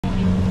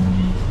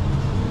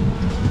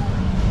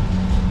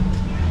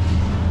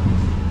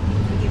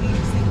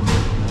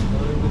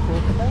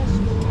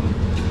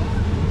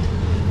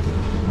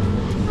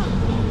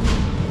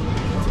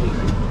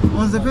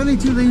Was it really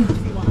too late?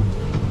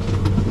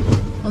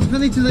 Was it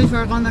really too late for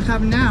our gondola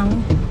cabin now?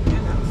 Yeah,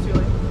 that was too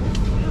late.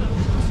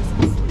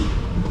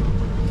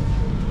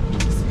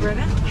 Just spread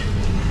out.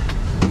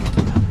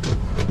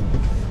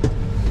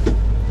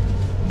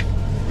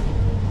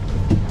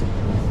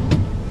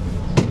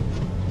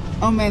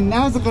 Oh man,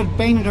 that was a good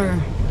banger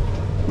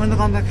when the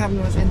gondola cabin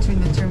was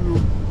entering the terminal.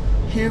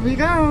 Here we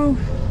go!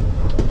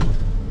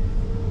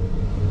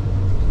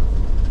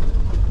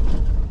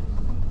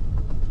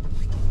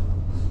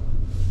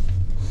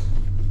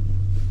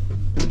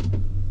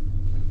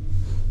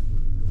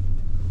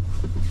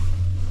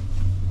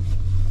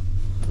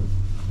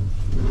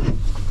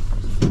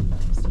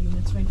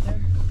 Units right there.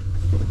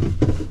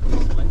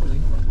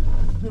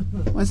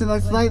 What's it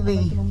like slightly?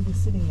 I like the one with the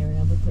sitting area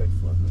on the third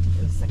floor.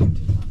 The second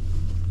to top.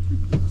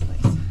 It's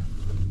nice.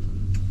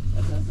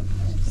 That's awesome.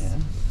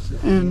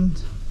 Yeah.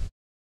 And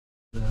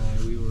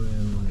we were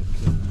in like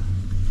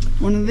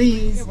one of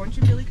these. Yeah, weren't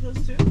you really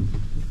close to?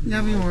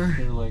 Yeah, we were.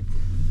 they're like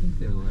I think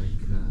they're like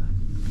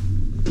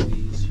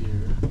these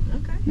here.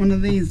 Okay. One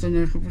of these on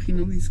our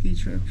Copenhagen ski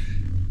trip.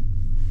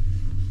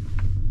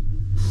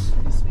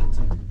 Pretty sweet.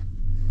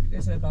 You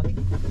guys have a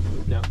balcony?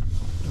 No.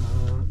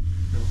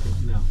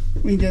 No.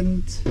 We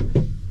didn't.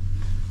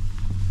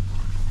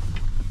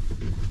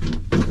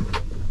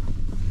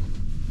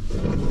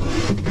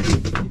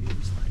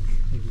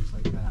 Maybe it's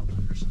like that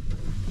one or something.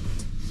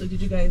 So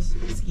did you guys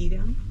ski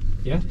down?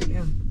 Yeah.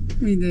 Yeah.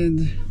 We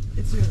did.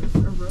 It's a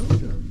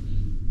road or?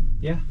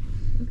 Yeah.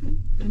 Okay.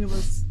 And it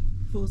was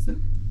full of snow?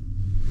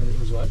 And it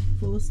was what?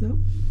 Full of snow?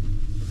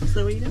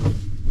 Snowy down?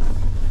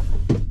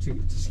 To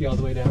ski all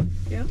the way down?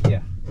 Yeah.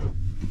 Yeah.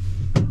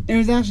 It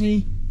was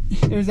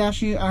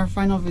actually our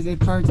final visit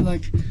prior to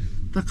like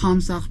the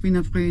Comstock being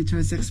upgraded to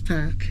a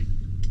 6-pack.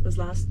 It was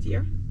last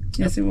year?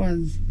 Yes, it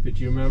was. But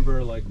do you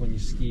remember like when you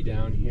ski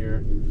down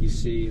here, you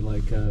see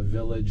like a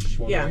village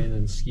one Yeah. way and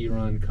then ski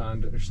run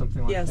condo or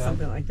something like Yeah, that?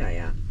 something like that,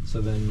 yeah.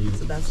 So then you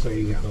So that's where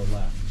you you would go. go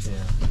left,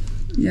 yeah.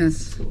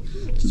 Yes.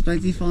 Just by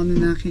default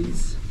in that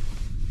case.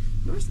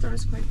 Northstar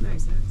is quite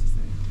nice, I have to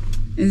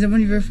say. Is it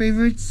one of your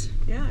favorites?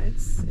 Yeah,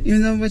 it's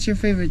Even though what's your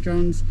favorite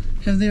drones?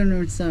 Heavily or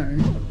Northstar?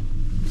 I don't know.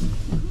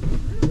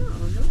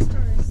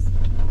 Northstar is,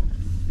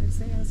 I'd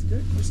say that's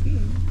good for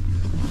skiing.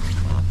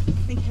 I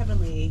think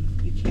Heavenly,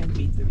 you can't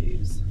beat the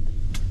views.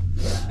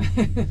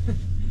 Yeah.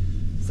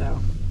 So,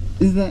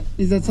 Is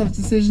that tough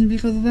decision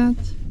because of that?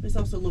 it's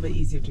also a little bit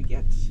easier to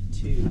get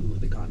to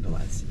the gondola,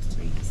 it seems to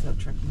me, instead of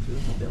trekking through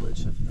the whole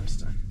village of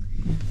Northstar.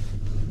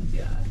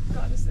 Yeah, I've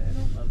got to say, I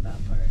don't love that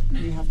part.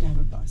 You have to have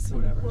a bus or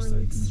whatever, so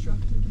Poorly it's,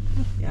 constructed.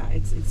 yeah,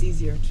 it's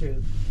easier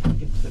to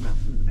get to the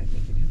mountain than I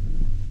think in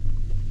Heavenly.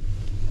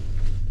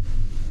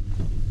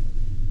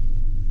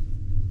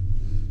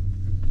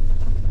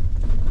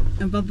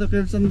 About the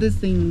grips on this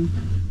thing,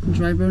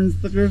 dry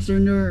bones, the grips are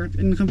newer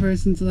in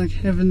comparison to like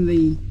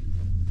Heavenly.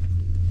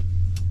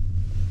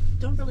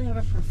 Don't really have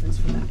a preference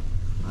for that,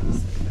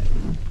 honestly,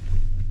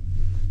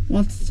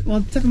 but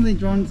Well, technically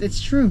drones, it's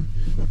true.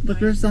 The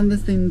grips on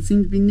this thing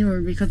seem to be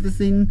newer because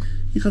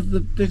the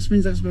Big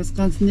Springs Express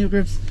got new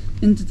grips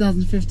in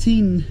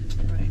 2015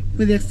 right.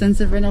 with the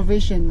extensive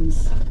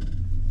renovations. So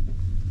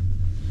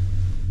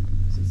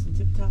it's in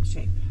tip-top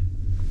shape.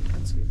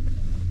 That's good.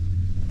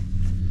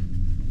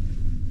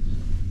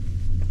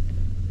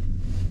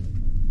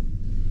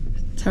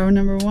 Tower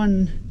number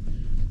one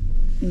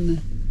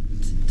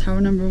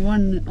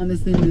on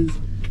this thing is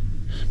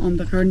on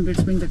the current Big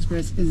Springs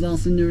Express is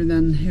also newer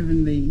than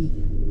Heavenly.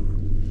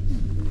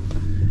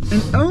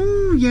 And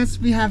oh yes,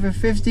 we have a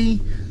 50,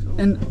 Oh,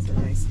 and that's a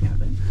nice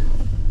cabin.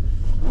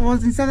 well,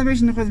 in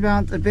celebration it was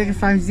about a big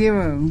 50.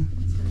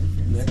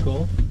 Isn't that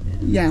cool?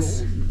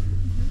 Yes.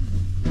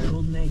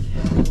 Golden egg,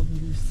 golden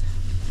goose.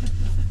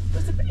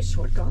 That's a pretty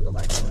short gondola,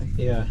 actually.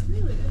 Yeah. It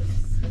really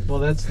is. Well,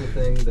 that's the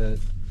thing that,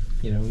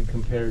 you know, in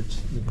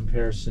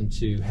comparison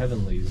to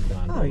Heavenly's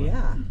gondola. Oh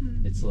yeah,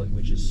 It's like,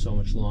 which is so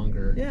much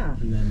longer. Yeah.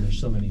 And then there's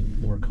so many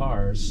more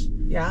cars.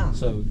 yeah.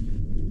 So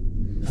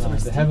So much the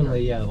steeper.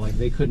 Heavenly, yeah, like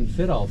they couldn't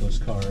fit all those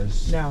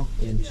cars No,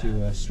 into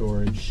a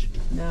storage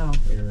no.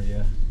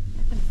 area.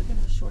 I forget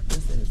how short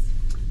this is.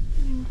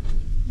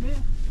 Yeah.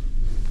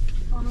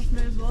 Almost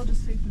may as well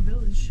just take the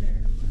village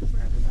share,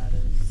 wherever that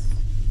is.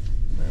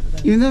 Wherever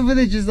that Even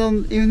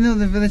though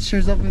the village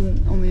shares up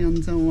only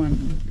until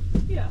 1.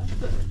 Yeah,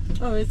 but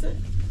Oh, is it?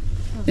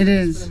 Oh, It for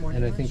is. the morning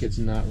And I rush? think it's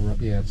not.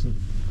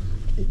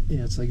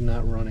 It's like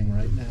not running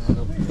right now. I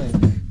don't think.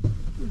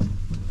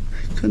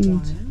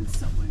 Couldn't. it's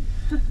somewhere.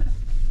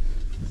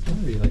 It's gotta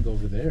be like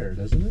over there,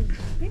 doesn't it? I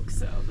think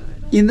so, but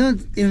I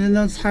don't. Even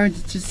though it's hard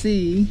to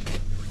see,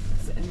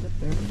 Does it end up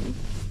there? Maybe?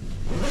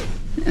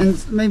 and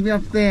it's maybe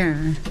up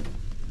there.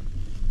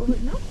 Well,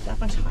 but not that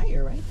much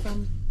higher, right?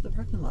 From the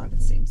parking lot,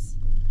 it seems.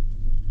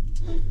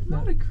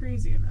 Not a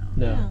crazy amount.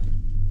 No. Yeah.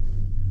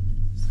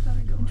 Just kind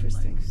of going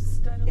Interesting. like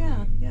steadily.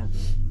 Yeah, yeah.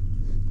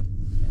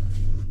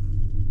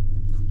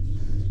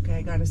 Okay,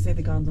 I gotta say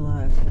the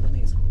gondola at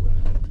Heavenly is cooler.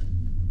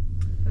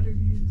 Better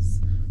views.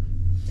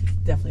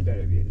 Definitely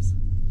better views.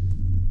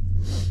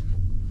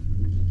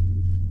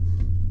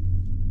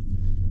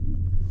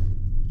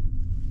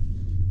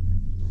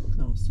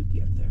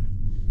 soupy up there.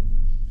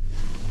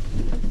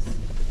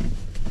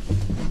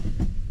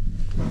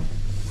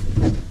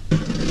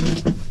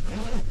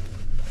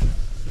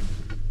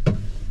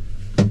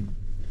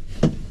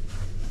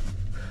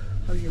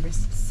 How are your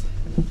wrists?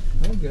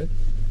 Oh, good.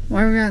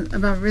 Why were we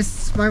about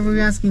wrists? Why were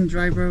we asking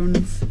dry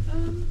bones?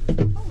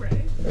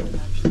 Alright,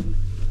 actually.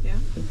 Yeah?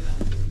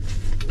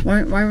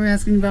 Why were we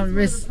asking about The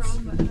wrists?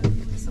 problem that having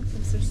like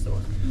Sometimes they're sore.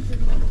 the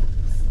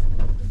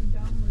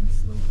downward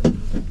slope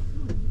of the, oh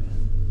man.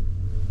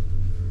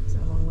 Is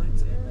that a long line?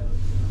 That's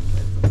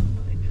a long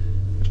line.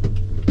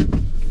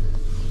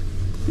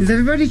 Is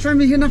everybody trying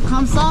to hit up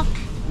Comstock?